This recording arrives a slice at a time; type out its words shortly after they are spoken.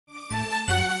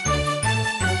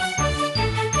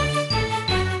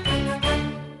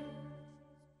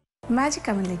Magic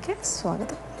കമലിലേക്ക്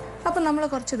സ്വാഗതം. അപ്പോൾ നമ്മൾ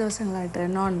കുറച്ച് ദിവസങ്ങളായിട്ട്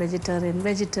നോൺ വെജിറ്റേറിയൻ,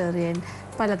 വെജിറ്റേറിയൻ,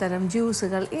 പലതരം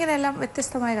ജ്യൂസുകൾ ഇങ്ങനെയെല്ലാം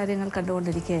വ്യത്യസ്തമായ കാര്യങ്ങൾ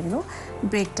കണ്ടുകൊണ്ടിരിക്കുകയായിരുന്നു.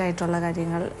 ബേക്ക്ഡ് ആയിട്ടുള്ള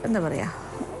കാര്യങ്ങൾ, എന്താ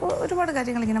പറയുക, ഒരുപാട്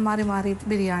കാര്യങ്ങൾ ഇങ്ങനെ മാറി മാറി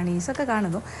ബിരിയാണീസൊക്കെ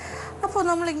കാണുന്നു. അപ്പോൾ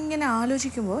നമ്മളിങ്ങനെ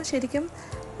ആലോചിക്കുമ്പോൾ ശരിക്കും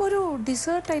ഒരു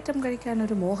ഡിസേർട്ട് ഐറ്റം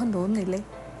കഴിക്കാനൊരു മോഹം തോന്നുന്നില്ലേ?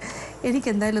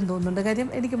 എനിക്കെന്തായാലും തോന്നുന്നുണ്ട്. കാര്യം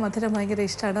എനിക്ക് മധുരം ഭയങ്കര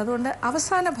ഇഷ്ടമാണ്. അതുകൊണ്ട്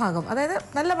അവസാന ഭാഗം, അതായത്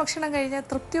നല്ല ഭക്ഷണം കഴിഞ്ഞാൽ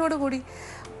തൃപ്തിയോടുകൂടി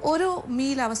ഒരു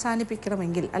മീൽ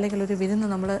അവസാനിപ്പിക്കണമെങ്കിൽ, അല്ലെങ്കിൽ ഒരു വിരുന്ന്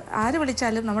നമ്മൾ ആര്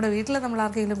വിളിച്ചാലും നമ്മുടെ വീട്ടിൽ നമ്മൾ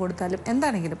ആർക്കെങ്കിലും കൊടുത്താലും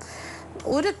എന്താണെങ്കിലും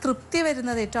ഒരു തൃപ്തി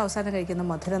വരുന്നത് ഏറ്റവും അവസാനം കഴിക്കുന്ന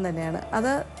മധുരം തന്നെയാണ്.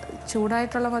 അത്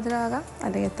ചൂടായിട്ടുള്ള മധുരമാകാം,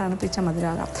 അല്ലെങ്കിൽ തണുപ്പിച്ച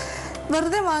മധുരമാകാം.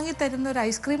 വെറുതെ വാങ്ങി തരുന്ന ഒരു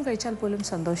ഐസ്ക്രീം കഴിച്ചാൽ പോലും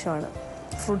സന്തോഷമാണ്.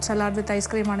 ഫ്രൂട്ട് സലാഡ് വിത്ത്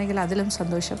ഐസ്ക്രീം ആണെങ്കിൽ അതിലും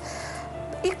സന്തോഷം.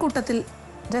 ഈ കൂട്ടത്തിൽ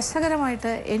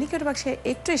രസകരമായിട്ട് എനിക്കൊരു പക്ഷേ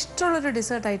ഏറ്റവും ഇഷ്ടമുള്ളൊരു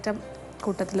ഡിസേർട്ട് ഐറ്റം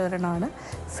കൂട്ടത്തിൽ ഒരെണ്ണമാണ്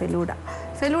ഫെലൂഡ.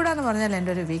 ഫെലൂഡ എന്ന് പറഞ്ഞാൽ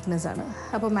എൻ്റെ ഒരു വീക്ക്നെസ്സാണ്.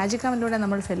 അപ്പോൾ മാജിക് കമലിലൂടെ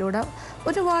നമ്മൾ ഫെലൂഡ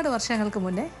ഒരുപാട് വർഷങ്ങൾക്ക്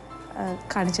മുന്നേ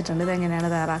കാണിച്ചിട്ടുണ്ട് ഇതെങ്ങനെയാണ്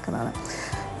തയ്യാറാക്കുന്നത്.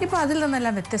 ഇപ്പോൾ അതിൽ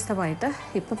നിന്നെല്ലാം വ്യത്യസ്തമായിട്ട്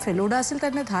ഇപ്പോൾ ഫെലൂഡാസിൽ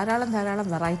തന്നെ ധാരാളം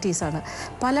വെറൈറ്റീസാണ്.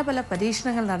 പല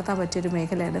പരീക്ഷണങ്ങൾ നടത്താൻ പറ്റിയൊരു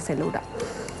മേഖലയാണ് ഫെലൂഡ.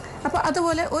 അപ്പോൾ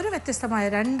അതുപോലെ ഒരു വ്യത്യസ്തമായ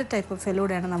 2 ടൈപ്പ്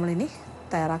ഫെലൂഡയാണ് നമ്മളിനി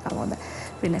തയ്യാറാക്കാൻ പോകുന്നത്.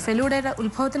 പിന്നെ ഫെലൂഡയുടെ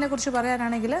ഉത്ഭവത്തിനെ കുറിച്ച്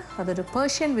പറയാനാണെങ്കിൽ അതൊരു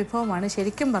പേർഷ്യൻ വിഭവമാണ്.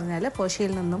 ശരിക്കും പറഞ്ഞാൽ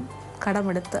പേർഷ്യയിൽ നിന്നും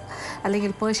കടമെടുത്ത്,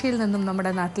 അല്ലെങ്കിൽ പേർഷ്യയിൽ നിന്നും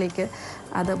നമ്മുടെ നാട്ടിലേക്ക്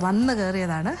അത് വന്നു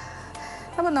കയറിയതാണ്.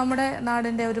 അപ്പോൾ നമ്മുടെ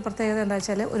നാടിൻ്റെ ഒരു പ്രത്യേകത എന്താ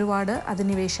വെച്ചാൽ ഒരുപാട്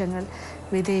അധിനിവേശങ്ങൾ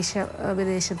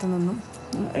വിദേശത്തു നിന്നും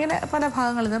ഇങ്ങനെ പല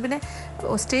ഭാഗങ്ങളിൽ നിന്ന്, പിന്നെ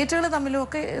സ്റ്റേറ്റുകൾ തമ്മിലും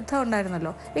ഒക്കെ യുദ്ധം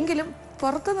ഉണ്ടായിരുന്നല്ലോ. എങ്കിലും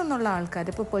പുറത്തു നിന്നുള്ള ആൾക്കാർ,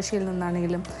 ഇപ്പോൾ പേർഷ്യയിൽ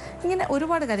നിന്നാണെങ്കിലും ഇങ്ങനെ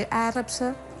ഒരുപാട് കാര്യം, ആറബ്സ്,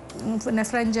 പിന്നെ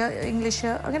ഫ്രഞ്ച്, ഇംഗ്ലീഷ്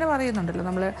അങ്ങനെ പറയുന്നുണ്ടല്ലോ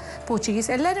നമ്മൾ, പോർച്ചുഗീസ്,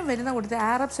 എല്ലാവരും വരുന്ന കൂട്ടത്തിൽ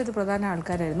ആറബ്സ് ഒരു പ്രധാന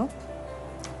ആൾക്കാരായിരുന്നു.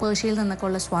 പേർഷ്യയിൽ നിന്നൊക്കെ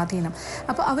ഉള്ള സ്വാധീനം.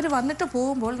 അപ്പോൾ അവർ വന്നിട്ട്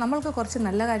പോകുമ്പോൾ നമ്മൾക്ക് കുറച്ച്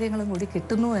നല്ല കാര്യങ്ങളും കൂടി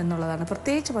കിട്ടുന്നു എന്നുള്ളതാണ്.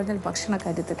 പ്രത്യേകിച്ച് പറഞ്ഞാൽ ഭക്ഷണ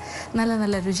കാര്യത്തിൽ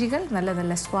നല്ല രുചികൾ,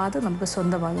 നല്ല സ്വാദ് നമുക്ക്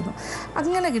സ്വന്തമാകുന്നു.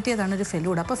 അങ്ങനെ കിട്ടിയതാണ് ഒരു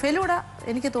ഫെലൂഡ. അപ്പോൾ ഫെലൂഡ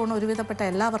എനിക്ക് തോന്നുന്നു ഒരുവിധപ്പെട്ട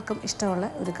എല്ലാവർക്കും ഇഷ്ടമുള്ള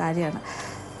ഒരു കാര്യമാണ്.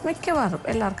 മിക്കവാറും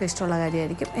എല്ലാവർക്കും ഇഷ്ടമുള്ള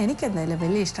കാര്യമായിരിക്കും. എനിക്കെന്തായാലും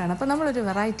വലിയ ഇഷ്ടമാണ്. അപ്പോൾ നമ്മളൊരു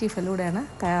വെറൈറ്റി ഫെലൂഡയാണ്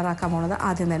തയ്യാറാക്കാൻ പോകുന്നത്.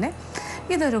 ആദ്യം തന്നെ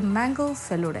ഇതൊരു മാംഗോ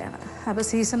ഫെലൂഡയാണ്. അപ്പോൾ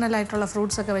സീസണലായിട്ടുള്ള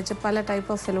ഫ്രൂട്ട്സൊക്കെ വെച്ച് പല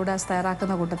ടൈപ്പ് ഓഫ് ഫെലൂഡാസ്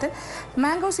തയ്യാറാക്കുന്ന കൂട്ടത്തിൽ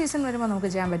മാംഗോ സീസൺ വരുമ്പോൾ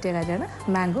നമുക്ക് ചെയ്യാൻ പറ്റിയ കാര്യമാണ്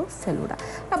മാംഗോ ഫെലൂഡ.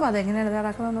 അപ്പോൾ അതെങ്ങനെയാണ്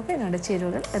തയ്യാറാക്കുന്നത് നോക്കാം. ഇതിൻ്റെ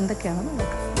ചേരുവകൾ എന്തൊക്കെയാണെന്ന്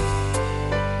നോക്കാം.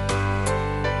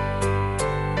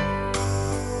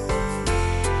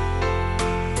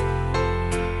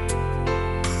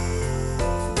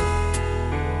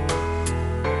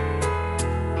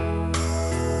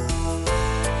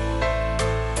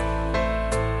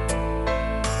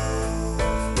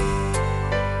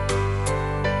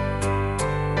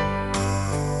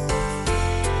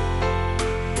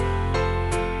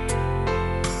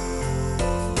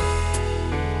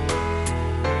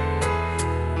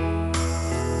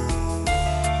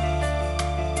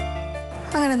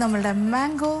 അങ്ങനെ നമ്മളുടെ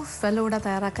മാംഗോ ഫെലൂഡ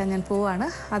തയ്യാറാക്കാൻ ഞാൻ പോവുകയാണ്.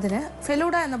 അതിന്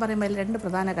ഫെലൂഡ എന്ന് പറയുമ്പോൾ 2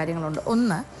 പ്രധാന കാര്യങ്ങളുണ്ട്.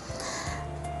 ഒന്ന്,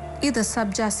 ഇത്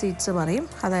സബ്ജ സീഡ്സ് പറയും,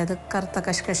 അതായത് കറുത്ത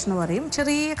കഷ്കഷ് എന്ന് പറയും.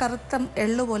 ചെറിയ കറുത്ത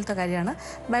എള്ളു പോലത്തെ കാര്യമാണ്.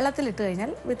 വെള്ളത്തിലിട്ട്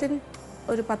കഴിഞ്ഞാൽ വിത്തിൻ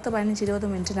ഒരു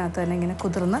 10-15-20 മിനിറ്റിനകത്ത് തന്നെ ഇങ്ങനെ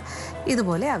കുതിർന്ന്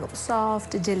ഇതുപോലെ ആകും.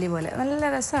 സോഫ്റ്റ് ജെല്ലി പോലെ നല്ല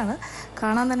രസമാണ്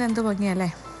കാണാൻ തന്നെ. എന്ത് ഭംഗിയല്ലേ.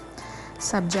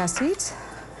 സബ്ജ സീഡ്സ്,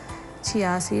 ചിയ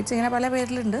സീഡ്സ്, ഇങ്ങനെ പല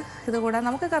പേരിലുണ്ട്. ഇതുകൂടാതെ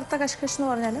നമുക്ക് കറുത്ത കഷ്കഷ് എന്ന്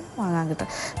പറഞ്ഞാലും വാങ്ങാൻ കിട്ടും.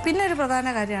 പിന്നെ ഒരു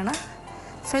പ്രധാന കാര്യമാണ്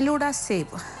ഫെലൂഡ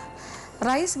സേവ്.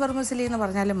 റൈസ് ബർമസിലി എന്ന്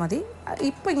പറഞ്ഞാലും മതി.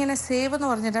 ഇപ്പോൾ ഇങ്ങനെ സേവ് എന്ന്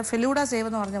പറഞ്ഞിട്ട് ഫെലൂഡ സേവ്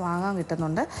എന്ന് പറഞ്ഞ് വാങ്ങാൻ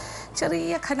കിട്ടുന്നുണ്ട്.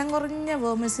 ചെറിയ ഖനം കുറഞ്ഞ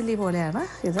വെർമിസിലി പോലെയാണ്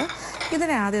ഇത്.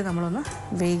 ഇതിനെ ആദ്യം നമ്മളൊന്ന്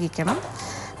വേവിക്കണം.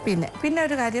 പിന്നെ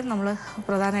ഒരു കാര്യം നമ്മൾ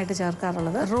പ്രധാനമായിട്ട്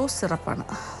ചേർക്കാറുള്ളത് റോസ് സിറപ്പാണ്.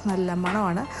 നല്ല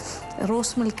മണമാണ്.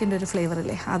 റോസ് മിൽക്കിൻ്റെ ഒരു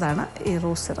ഫ്ലേവറില്ലേ, അതാണ് ഈ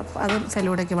റോസ് സിറപ്പ്. അതും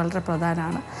ഫെലൂഡയ്ക്ക് വളരെ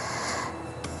പ്രധാനമാണ്.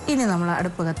 ഇനി നമ്മൾ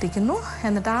അടുപ്പ് കത്തിക്കുന്നു.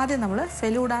 എന്നിട്ട് ആദ്യം നമ്മൾ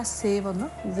ഫെലൂഡ സേവ് ഒന്ന്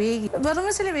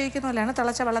വെർമിസിലി വേവിക്കുന്ന പോലെയാണ്.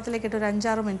 തിളച്ച വെള്ളത്തിലേക്ക് ഇട്ട് ഒരു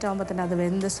 5-6 മിനിറ്റ് ആകുമ്പോൾ തന്നെ അത്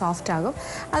വെന്ത് സോഫ്റ്റ് ആകും.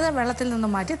 അത് വെള്ളത്തിൽ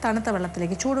നിന്നും മാറ്റി തണുത്ത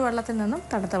വെള്ളത്തിലേക്ക്, ചൂടുവെള്ളത്തിൽ നിന്നും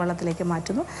തണുത്ത വെള്ളത്തിലേക്ക്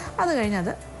മാറ്റുന്നു. അത്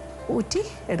കഴിഞ്ഞത് ഊറ്റി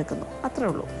എടുക്കുന്നു. അത്രേ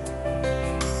ഉള്ളൂ.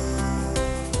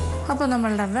 അപ്പോൾ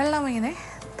നമ്മളുടെ വെള്ളം ഇങ്ങനെ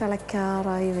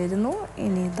തിളയ്ക്കാറായി വരുന്നു.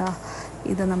 ഇനി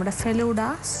ഇത് നമ്മുടെ ഫെലൂഡ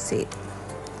സേവ്,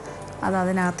 അത്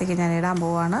അതിനകത്തേക്ക് ഞാൻ ഇടാൻ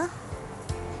പോവാണ്.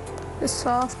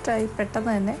 സോഫ്റ്റായി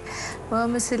പെട്ടെന്ന് തന്നെ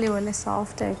വെർമിസിലി പോലെ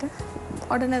സോഫ്റ്റായിട്ട്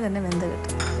ഉടനെ തന്നെ വെന്ത്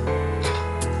കിട്ടും.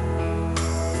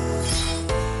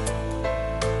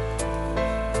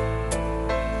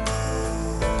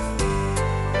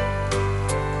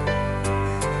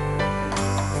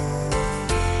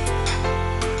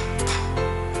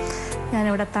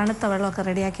 ഞാനിവിടെ തണുത്ത വെള്ളമൊക്കെ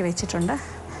റെഡിയാക്കി വെച്ചിട്ടുണ്ട്.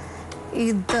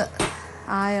 ഇത്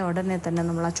ആയ ഉടനെ തന്നെ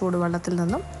നമ്മൾ ആ ചൂടുവെള്ളത്തിൽ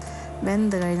നിന്നും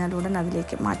വെന്ത് കഴിഞ്ഞാൽ ഉടനെ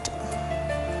അതിലേക്ക് മാറ്റും.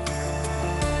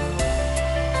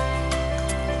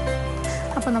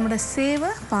 അപ്പോൾ നമ്മുടെ സേവ്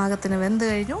പാകത്തിന് വെന്ത്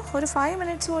കഴിഞ്ഞു. ഒരു 5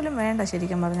 മിനിറ്റ്സ് പോലും വേണ്ട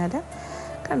ശരിക്കും പറഞ്ഞാൽ.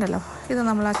 കണ്ടല്ലോ, ഇത്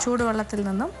നമ്മൾ ആ ചൂടുവെള്ളത്തിൽ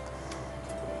നിന്നും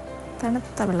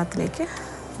തണുത്ത വെള്ളത്തിലേക്ക്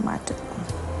മാറ്റുന്നു.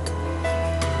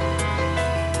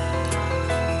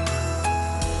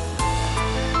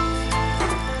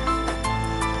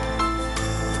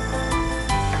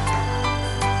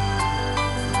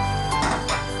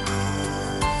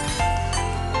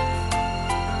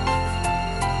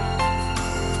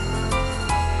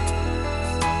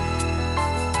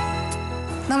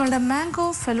 നമ്മളുടെ മാംഗോ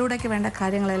ഫലൂഡയ്ക്ക് വേണ്ട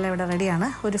കാര്യങ്ങളെല്ലാം ഇവിടെ റെഡിയാണ്.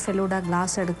 ഒരു ഫലൂഡ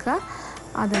ഗ്ലാസ് എടുക്കുക,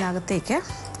 അതിനകത്തേക്ക്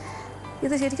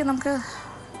ഇത് ശരിക്കും നമുക്ക്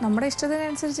നമ്മുടെ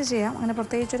ഇഷ്ടത്തിനനുസരിച്ച് ചെയ്യാം. അങ്ങനെ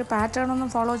പ്രത്യേകിച്ചൊരു പാറ്റേണൊന്നും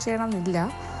ഫോളോ ചെയ്യണമെന്നില്ല.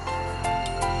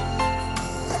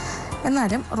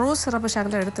 എന്നാലും റോസ് സിറപ്പ്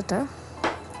ശകലം എടുത്തിട്ട്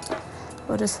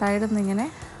ഒരു സൈഡിൽ നിന്ന് ഇങ്ങനെ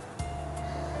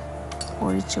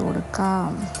ഒഴിച്ചു കൊടുക്കാം.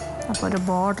 അപ്പോൾ ഒരു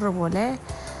ബോർഡർ പോലെ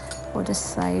ഒരു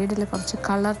സൈഡിൽ കുറച്ച്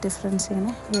കളർ ഡിഫറൻസ്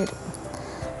ഇങ്ങനെ വരും.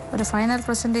 ഒരു ഫൈനൽ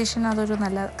പ്രസൻറ്റേഷൻ അതൊരു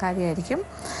നല്ല കാര്യമായിരിക്കും.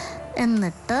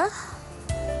 എന്നിട്ട്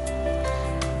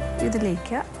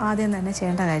ഇതിലേക്ക് ആദ്യം തന്നെ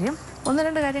ചെയ്യേണ്ട കാര്യം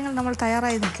 1-2 കാര്യങ്ങൾ നമ്മൾ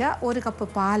തയ്യാറായി നിൽക്കുക. 1 കപ്പ്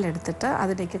പാലെടുത്തിട്ട്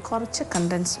അതിലേക്ക് കുറച്ച്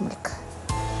കണ്ടൻസ് മിൽക്ക്,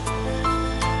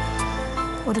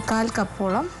 ഒരു 1/4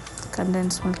 കപ്പോളം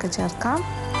കണ്ടൻസ് മിൽക്ക് ചേർക്കാം.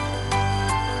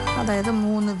 അതായത്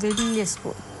 3 വലിയ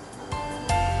സ്പൂൺ.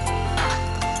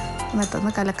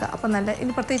 എന്നിട്ടൊന്ന് കലക്കുക. അപ്പം നല്ല,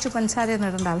 ഇനി പ്രത്യേകിച്ച് പഞ്ചസാരയൊന്നും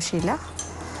ഇടേണ്ട ആവശ്യമില്ല.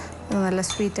 ഇത് നല്ല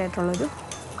സ്വീറ്റായിട്ടുള്ളൊരു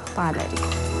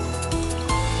പാലായിരിക്കും.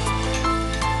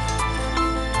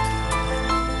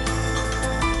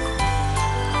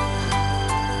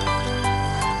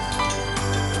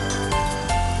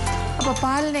 അപ്പോൾ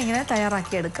പാലിനെ ഇങ്ങനെ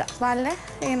തയ്യാറാക്കിയെടുക്കുക. പാലിനെ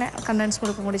ഇങ്ങനെ കണ്ടൻസ്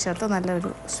മിൽക്കും കൂടി ചേർത്ത്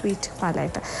നല്ലൊരു സ്വീറ്റ്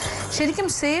പാലായിട്ട്. ശരിക്കും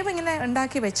സേവ് ഇങ്ങനെ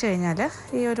ഉണ്ടാക്കി വെച്ച് കഴിഞ്ഞാൽ,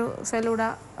 ഈ ഒരു ഫെലൂഡ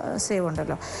സേവ്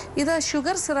ഉണ്ടല്ലോ, ഇത്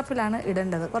ഷുഗർ സിറപ്പിലാണ്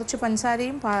ഇടേണ്ടത്. കുറച്ച്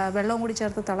പഞ്ചസാരയും വെള്ളവും കൂടി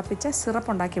ചേർത്ത് തിളപ്പിച്ച്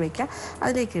സിറപ്പ് ഉണ്ടാക്കി വയ്ക്കുക,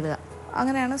 അതിലേക്ക് ഇടുക.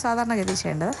 അങ്ങനെയാണ് സാധാരണഗതി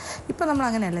ചെയ്യേണ്ടത്. ഇപ്പോൾ നമ്മൾ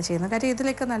അങ്ങനെയല്ല ചെയ്യുന്നത്, കാര്യം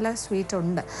ഇതിലേക്ക് നല്ല സ്വീറ്റ്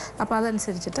ഉണ്ട്. അപ്പോൾ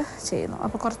അതനുസരിച്ചിട്ട് ചെയ്യുന്നു.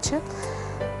 അപ്പോൾ കുറച്ച്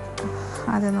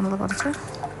ആദ്യം നമ്മൾ കുറച്ച്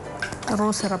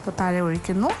റോസ് സിറപ്പ് താഴെ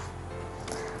ഒഴിക്കുന്നു.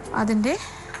 അതിൻ്റെ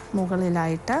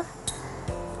മുകളിലായിട്ട്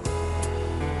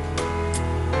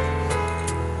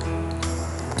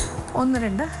ഒന്ന്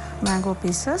 2 മാംഗോ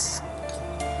പീസസ്,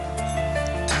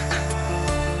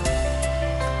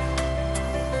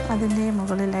 അതിൻ്റെ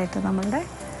മുകളിലായിട്ട് നമ്മളുടെ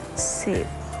സേവ്,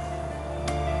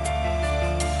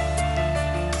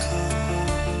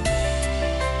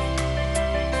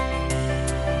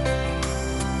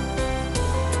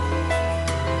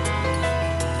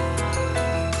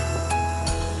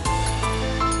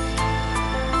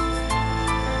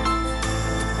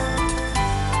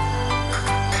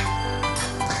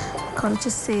 കുറച്ച്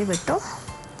സേവ് ഇട്ടു.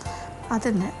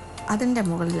 അതിൻ്റെ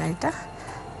മുകളിലായിട്ട്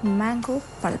മാംഗോ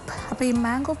പൾപ്പ്. അപ്പോൾ ഈ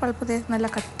മാംഗോ പൾപ്പ് നല്ല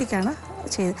കട്ടിക്കാണ്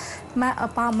ചെയ്ത്,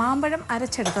 മാമ്പഴം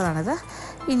അരച്ചെടുത്തതാണിത്.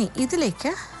 ഇനി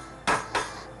ഇതിലേക്ക്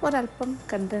ഒരല്പം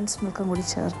കണ്ടൻസ് മിൽക്കും കൂടി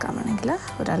ചേർക്കാൻ വേണമെങ്കിൽ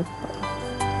ഒരല്പം,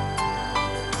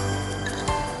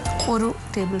 1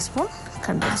 ടേബിൾ സ്പൂൺ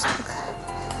കണ്ടൻസ് മിൽക്ക്.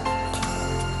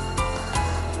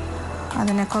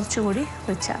 അതിനെ കുറച്ചുകൂടി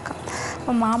റിച്ചാക്കാം.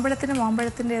 അപ്പോൾ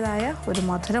മാമ്പഴത്തിൻ്റേതായ ഒരു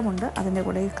മധുരമുണ്ട്, അതിൻ്റെ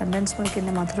കൂടെ ഈ കണ്ടൻസ്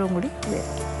മിൽക്കിൻ്റെ മധുരവും കൂടി വരും.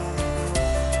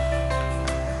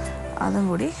 അതും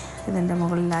കൂടി ഇതിൻ്റെ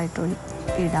മുകളിലായിട്ട്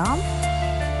ഇടാം.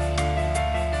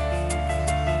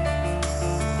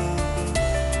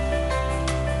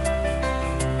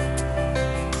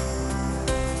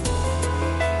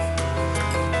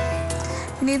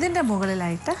 ഇനി ഇതിൻ്റെ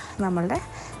മുകളിലായിട്ട് നമ്മളുടെ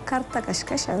കറുത്ത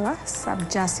കഷ്കശ് അഥവാ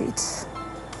സബ്ജ സീഡ്സ്.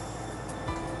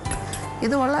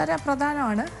 ഇത് വളരെ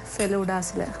പ്രധാനമാണ്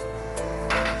ഫെലൂഡാസിൽ.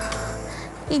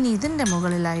 ഇനി ഇതിൻ്റെ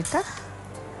മുകളിലായിട്ട്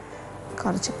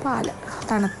കുറച്ച് പാല്,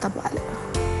 തണുത്ത പാല്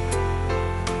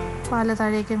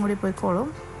താഴേക്കും കൂടി പോയിക്കോളും.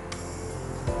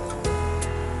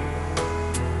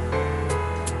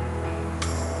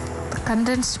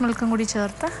 കണ്ടൻസ്ഡ് മിൽക്കും കൂടി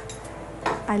ചേർത്ത്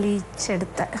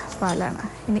അലിയിച്ചെടുത്ത പാലാണ്.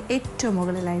 ഇനി ഏറ്റവും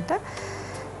മുകളിലായിട്ട്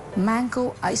മാംഗോ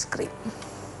ഐസ്ക്രീം,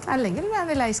 അല്ലെങ്കിൽ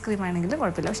വാനില ഐസ്ക്രീം ആണെങ്കിലും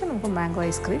കുഴപ്പമില്ല, പക്ഷെ നമുക്ക് മാംഗോ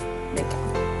ഐസ്ക്രീം വയ്ക്കാം.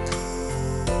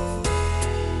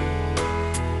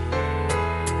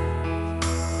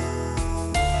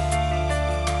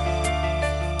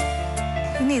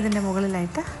 ഇനി ഇതിൻ്റെ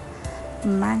മുകളിലായിട്ട്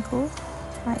മാംഗോ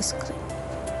ഐസ്ക്രീം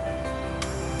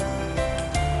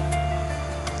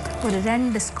ഒരു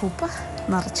 2 സ്കൂപ്പ്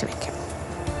നിറച്ച് വയ്ക്കാം.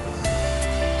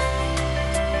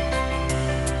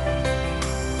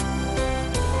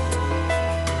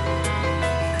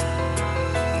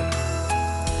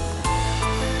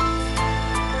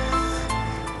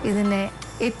 ഇതിനെ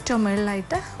ഏറ്റവും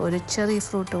മുകളിലായിട്ട് ഒരു ചെറി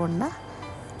ഫ്രൂട്ട് കൊണ്ട്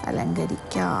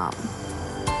അലങ്കരിക്കാം.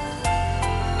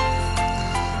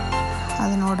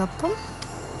 അതിനോടൊപ്പം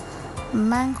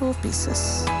മാംഗോ പീസസ്,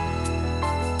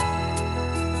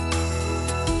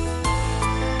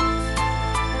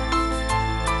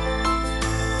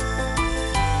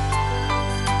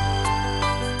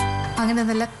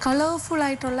 അങ്ങനെ നല്ല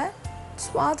കളർഫുള്ളായിട്ടുള്ള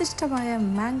സ്വാദിഷ്ടമായ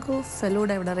മാംഗോ ഫെലൂഡ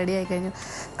ഇവിടെ റെഡിയായി കഴിഞ്ഞു.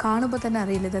 കാണുമ്പോൾ തന്നെ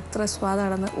അറിയില്ല ഇത് എത്ര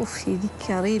സ്വാദാണെന്ന്.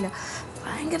 എനിക്കറിയില്ല,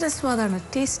 ഭയങ്കര സ്വാദാണ്.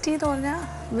 ടേസ്റ്റി എന്ന് പറഞ്ഞാൽ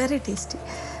വെരി ടേസ്റ്റി.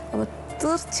 അപ്പോൾ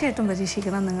തീർച്ചയായിട്ടും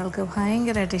പരീക്ഷിക്കണം, നിങ്ങൾക്ക്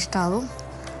ഭയങ്കരമായിട്ട് ഇഷ്ടമാകും.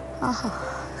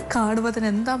 കാണുമ്പോൾ തന്നെ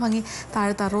എന്താ ഭംഗി.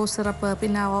 താഴത്തെ റോസ് സിറപ്പ്,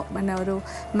 പിന്നെ ഒരു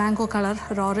മാംഗോ കളർ,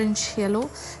 ഒരു ഓറഞ്ച് യെല്ലോ,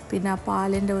 പിന്നെ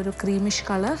പാലിൻ്റെ ഒരു ക്രീമിഷ്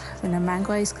കളർ, പിന്നെ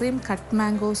മാംഗോ ഐസ്ക്രീം, കട്ട്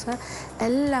മാംഗോസ്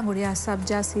എല്ലാം കൂടി, ആ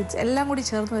സബ്ജ സീഡ്സ് എല്ലാം കൂടി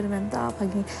ചേർന്ന് വരുമ്പോൾ എന്താ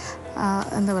ഭംഗി.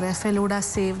 എന്താ പറയുക, ഫെലൂഡ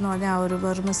സേവ് എന്ന് പറഞ്ഞാൽ ആ ഒരു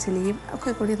വെർമസിലിയും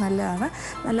ഒക്കെ കൂടി നല്ലതാണ്.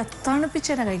 നല്ല തണുപ്പിച്ച്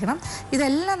തന്നെ കഴിക്കണം.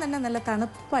 ഇതെല്ലാം തന്നെ നല്ല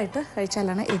തണുപ്പായിട്ട്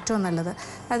കഴിച്ചാലാണ് ഏറ്റവും നല്ലത്.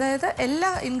 അതായത്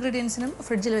എല്ലാ ഇൻഗ്രീഡിയൻസിനും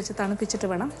ഫ്രിഡ്ജിൽ വെച്ച് തണുപ്പിച്ചിട്ട്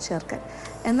വേണം ചേർക്കാൻ.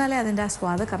 എന്നാലേ അതിൻ്റെ ആ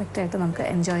സ്വാദ് കറക്റ്റായിട്ട് നമുക്ക്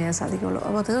എൻജോയ് ചെയ്യാൻ സാധിക്കുള്ളൂ.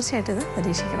 അപ്പോൾ തീർച്ചയായിട്ടും ഇത്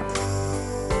പരീക്ഷിക്കണം.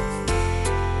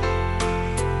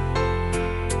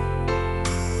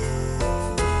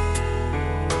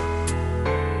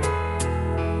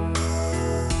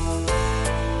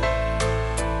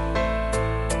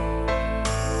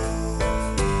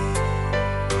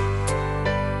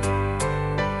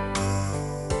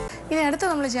 ഇനി അടുത്ത്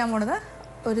നമ്മൾ ചെയ്യാൻ പോകുന്നത്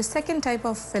ഒരു സെക്കൻഡ് ടൈപ്പ്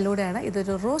ഓഫ് ഫെലൂഡയാണ്.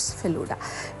 ഇതൊരു റോസ് ഫെലൂഡ.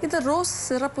 ഇത് റോസ്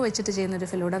സിറപ്പ് വെച്ചിട്ട് ചെയ്യുന്നൊരു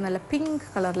ഫെലൂഡ. നല്ല പിങ്ക്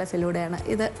കളറിലെ ഫെലൂഡയാണ്.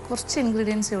 ഇത് കുറച്ച്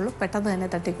ഇൻഗ്രീഡിയൻസേ ഉള്ളൂ, പെട്ടെന്ന് തന്നെ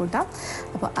തട്ടിക്കൂട്ടാം.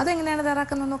 അപ്പോൾ അതെങ്ങനെയാണ്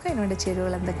തയ്യാറാക്കുന്നത് നോക്കാം. അതിനുവേണ്ടി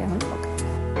ചേരുവകൾ എന്തൊക്കെയാണെന്ന് നോക്കാം.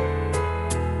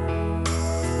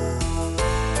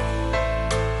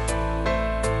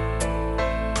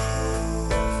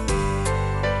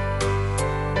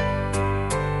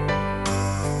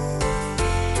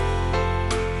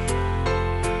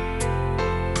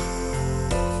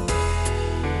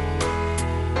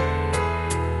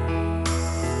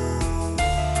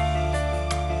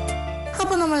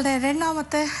 നമ്മളുടെ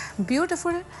രണ്ടാമത്തെ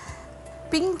ബ്യൂട്ടിഫുൾ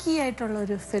പിങ്കി ആയിട്ടുള്ള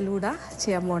ഒരു ഫെലൂഡ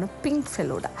ചെയ്യാൻ പോവാണ്. പിങ്ക്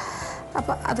ഫെലൂഡ.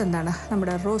 അപ്പോൾ അതെന്താണ്?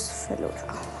 നമ്മുടെ റോസ് ഫെലൂഡ.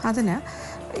 അതിന്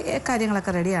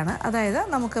കാര്യങ്ങളൊക്കെ റെഡിയാണ്. അതായത്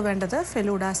നമുക്ക് വേണ്ടത്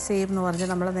ഫെലൂഡ സേവ് എന്ന് പറഞ്ഞ്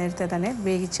നമ്മൾ നേരത്തെ തന്നെ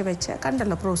വേവിച്ച് വെച്ച്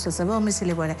കണ്ടല്ലോ പ്രോസസ്സ്,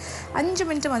 വെർമിസിലി പോലെ 5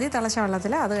 മിനിറ്റ് മതി തിളച്ച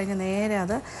വെള്ളത്തിൽ. അത് കഴിഞ്ഞ് നേരെ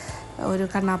അത് ഒരു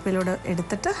കണ്ണാപ്പിലൂടെ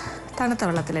എടുത്തിട്ട് തണുത്ത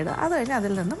വെള്ളത്തിലിടുക. അത് കഴിഞ്ഞ്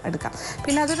അതിൽ നിന്നും എടുക്കാം.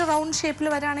 പിന്നെ അതൊരു റൗണ്ട് ഷേപ്പിൽ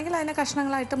വരാണെങ്കിൽ അതിനെ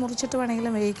കഷ്ണങ്ങളായിട്ട് മുറിച്ചിട്ട്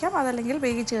വേണമെങ്കിലും വേവിക്കാം. അതല്ലെങ്കിൽ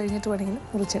വേവിച്ച് കഴിഞ്ഞിട്ട് വേണമെങ്കിലും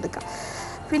മുറിച്ചെടുക്കാം.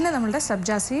 പിന്നെ നമ്മളുടെ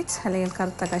സബ്ജ സീഡ്സ് അല്ലെങ്കിൽ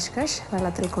കറുത്ത കഷ്കഷ്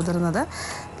വെള്ളത്തിൽ കുതിർന്നത്,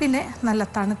 പിന്നെ നല്ല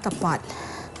തണുത്ത പാൽ,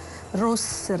 റോസ്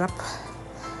സിറപ്പ്,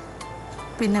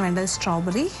 പിന്നെ വേണ്ടത്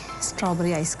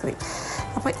സ്ട്രോബെറി ഐസ്ക്രീം.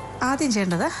 അപ്പോൾ ആദ്യം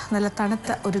ചെയ്യേണ്ടത് നല്ല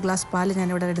തണുത്ത ഒരു ഗ്ലാസ് പാൽ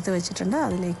ഞാനിവിടെ എടുത്ത് വെച്ചിട്ടുണ്ട്.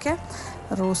 അതിലേക്ക്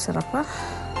റോസ് സിറപ്പ്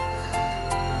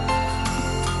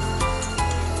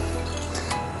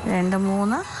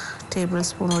 2-3 ടേബിൾ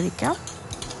സ്പൂൺ ഒഴിക്കാം.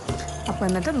 അപ്പോൾ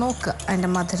എന്നിട്ട് നോക്കുക അതിൻ്റെ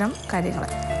മധുരം കാര്യങ്ങൾ.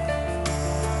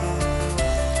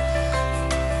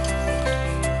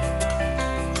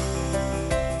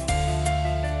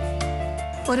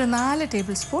 ഒരു 4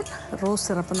 ടേബിൾ സ്പൂൺ റോസ്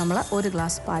സിറപ്പ് നമ്മൾ ഒരു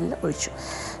ഗ്ലാസ് പാലിൽ ഒഴിച്ചു.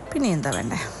 പിന്നെ എന്താ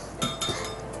വേണ്ടേ?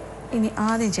 ഇനി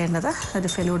ആദ്യം ചെയ്യേണ്ടത് ഒരു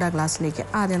ഫെലൂഡ ഗ്ലാസ്സിലേക്ക്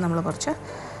ആദ്യം നമ്മൾ കുറച്ച്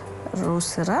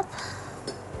റോസ് സിറപ്പ്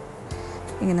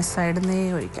ഇങ്ങനെ സൈഡിൽ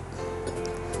നിന്ന് ഒഴിക്കാം.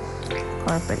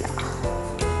 കുഴപ്പമില്ല,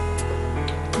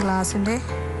 ഗ്ലാസിൻ്റെ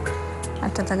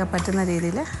അറ്റത്തൊക്കെ പറ്റുന്ന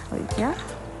രീതിയിൽ ഒഴിക്കുക.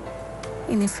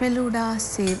 ഇനി ഫെലൂഡ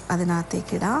സേവ്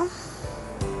അതിനകത്തേക്ക് ഇടാം.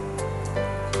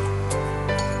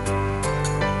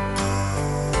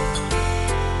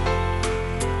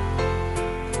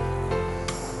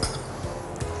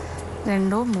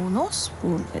 രണ്ടോ 3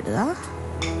 സ്പൂൺ ഇടുക.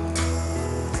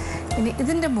 ഇനി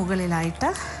ഇതിൻ്റെ മുകളിലായിട്ട്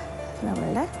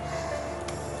നമ്മളുടെ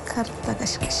കറുത്ത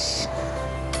കഷ്കഷ്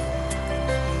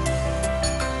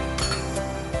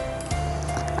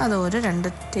അതൊരു 2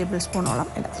 ടേബിൾ സ്പൂണോളം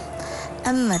ഇടാം.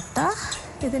 എന്നിട്ട്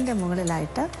ഇതിൻ്റെ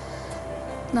മുകളിലായിട്ട്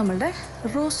നമ്മളുടെ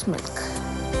റോസ് മിൽക്ക്,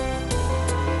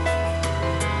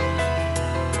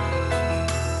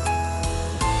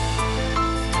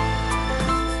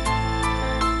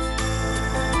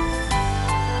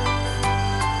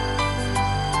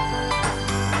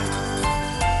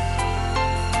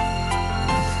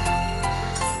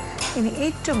 ഇനി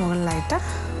ഏറ്റവും മുകളിലായിട്ട്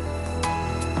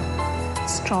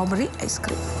സ്ട്രോബെറി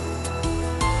ഐസ്ക്രീം.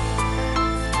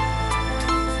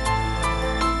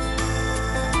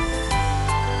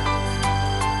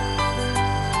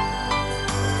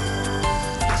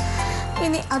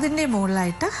 ഇനി അതിൻ്റെ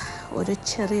മുകളിലായിട്ട് ഒരു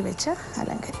ചെറി വെച്ച്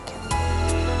അലങ്കരിക്കാം.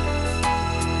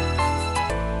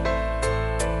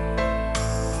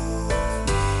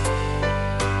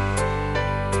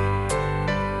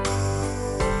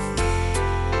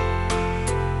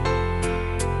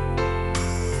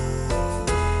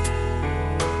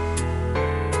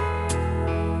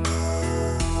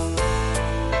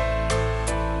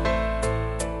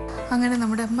 അങ്ങനെ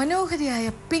നമ്മുടെ മനോഹരിയായ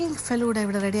പിങ്ക് ഫെലൂഡ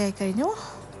ഇവിടെ റെഡി ആയി കഴിഞ്ഞു.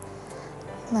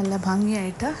 നല്ല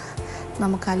ഭംഗിയായിട്ട്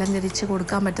നമുക്ക് അലങ്കരിച്ച്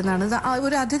കൊടുക്കാൻ പറ്റുന്നതാണ്. ഇത്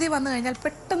ഒരു അതിഥി വന്നു കഴിഞ്ഞാൽ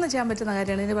പെട്ടെന്ന് ചെയ്യാൻ പറ്റുന്ന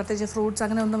കാര്യമാണ്. ഇതിന് പ്രത്യേകിച്ച് ഫ്രൂട്ട്സ്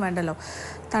അങ്ങനെ ഒന്നും വേണ്ടല്ലോ.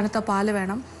 തണുത്ത പാല്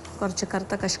വേണം, കുറച്ച്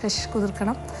കറുത്ത കഷ്കഷ്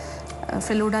കുതിർക്കണം,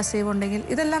 ഫെലൂഡ സേവ് ഉണ്ടെങ്കിൽ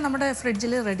ഇതെല്ലാം നമ്മുടെ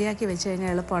ഫ്രിഡ്ജിൽ റെഡിയാക്കി വെച്ച്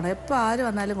കഴിഞ്ഞാൽ എളുപ്പമാണ്. എപ്പോൾ ആര്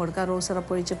വന്നാലും കൊടുക്കാം. റോസ്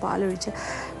സിറപ്പ് ഒഴിച്ച് പാലൊഴിച്ച്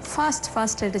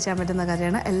ഫാസ്റ്റായിട്ട് ചെയ്യാൻ പറ്റുന്ന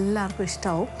കാര്യമാണ്. എല്ലാവർക്കും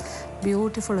ഇഷ്ടമാവും.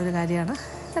 ബ്യൂട്ടിഫുൾ ഒരു കാര്യമാണ്.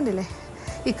 കണ്ടില്ലേ,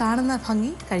 ഈ കാണുന്ന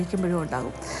ഭംഗി കഴിക്കുമ്പോഴും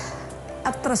ഉണ്ടാകും.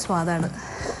 അത്ര സ്വാദാണ്.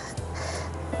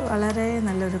 വളരെ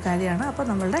നല്ലൊരു കാര്യമാണ്. അപ്പോൾ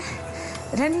നമ്മളുടെ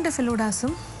 2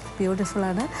 ഫെലൂഡാസും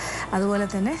ബ്യൂട്ടിഫുള്ളാണ്, അതുപോലെ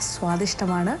തന്നെ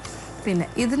സ്വാദിഷ്ടമാണ്. പിന്നെ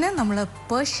ഇതിന് നമ്മൾ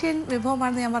പേർഷ്യൻ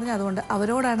വിഭവമാണെന്ന് ഞാൻ പറഞ്ഞു, അതുകൊണ്ട്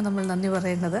അവരോടാണ് നമ്മൾ നന്ദി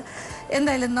പറയുന്നത്.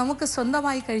 എന്തായാലും നമുക്ക്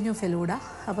സ്വന്തമായി കഴിഞ്ഞു ഫെലൂഡ.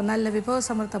 അപ്പോൾ നല്ല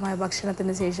വിഭവസമൃദ്ധമായ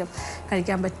ഭക്ഷണത്തിന് ശേഷം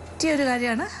കഴിക്കാൻ പറ്റിയൊരു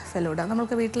കാര്യമാണ് ഫെലൂഡ.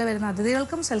 നമുക്ക് വീട്ടിൽ വരുന്ന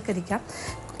അതിഥികൾക്കും സൽക്കരിക്കാം.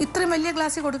 ഇത്രയും വലിയ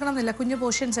ഗ്ലാസ്സിൽ കൊടുക്കണമെന്നില്ല, കുഞ്ഞു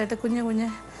പോർഷൻസായിട്ട് കുഞ്ഞു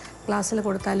ഗ്ലാസ്സിൽ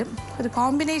കൊടുത്താലും ഒരു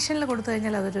കോമ്പിനേഷനിൽ കൊടുത്തു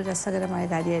കഴിഞ്ഞാൽ അതൊരു രസകരമായ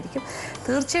കാര്യമായിരിക്കും.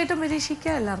 തീർച്ചയായിട്ടും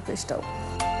പരീക്ഷിക്കുക, എല്ലാവർക്കും ഇഷ്ടവും.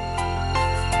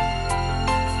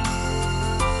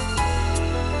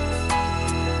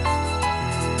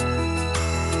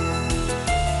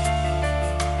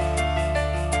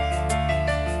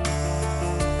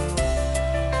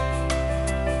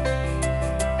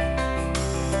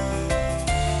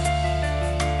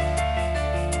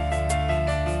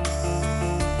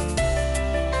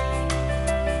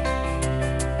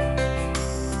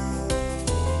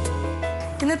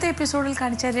 ഇന്നത്തെ എപ്പിസോഡിൽ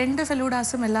കാണിച്ച 2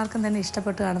 ഫെലൂഡാസും എല്ലാവർക്കും തന്നെ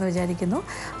ഇഷ്ടപ്പെട്ടു കാണുമെന്ന് വിചാരിക്കുന്നു.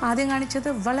 ആദ്യം കാണിച്ചത്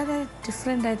വളരെ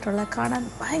ഡിഫറെൻ്റ് ആയിട്ടുള്ള, കാണാൻ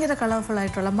ഭയങ്കര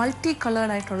കളർഫുള്ളായിട്ടുള്ള, മൾട്ടി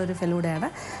കളേർഡായിട്ടുള്ളൊരു ഫെലൂഡയാണ്,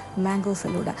 മാംഗോ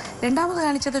ഫെലൂഡ. രണ്ടാമത്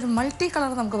കാണിച്ചത് ഒരു മൾട്ടി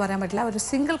കളർ നമുക്ക് പറയാൻ പറ്റില്ല, ഒരു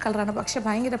സിംഗിൾ കളറാണ്, പക്ഷേ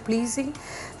ഭയങ്കര പ്ലീസിങ്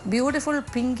ബ്യൂട്ടിഫുൾ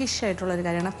പിങ്കിഷ് ആയിട്ടുള്ളൊരു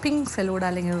കാര്യമാണ്, പിങ്ക് ഫെലൂഡ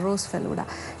അല്ലെങ്കിൽ റോസ് ഫെലൂഡ.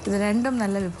 ഇത് രണ്ടും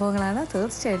നല്ല വിഭവങ്ങളാണ്,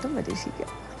 തീർച്ചയായിട്ടും പരീക്ഷിക്കുക.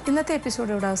 ഇന്നത്തെ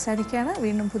എപ്പിസോഡ് ഇവിടെ അവസാനിക്കുകയാണ്.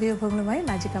 വീണ്ടും പുതിയ വിഭവങ്ങളുമായി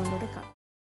മാജിക് കമന്റിലൂടെ കാണാം.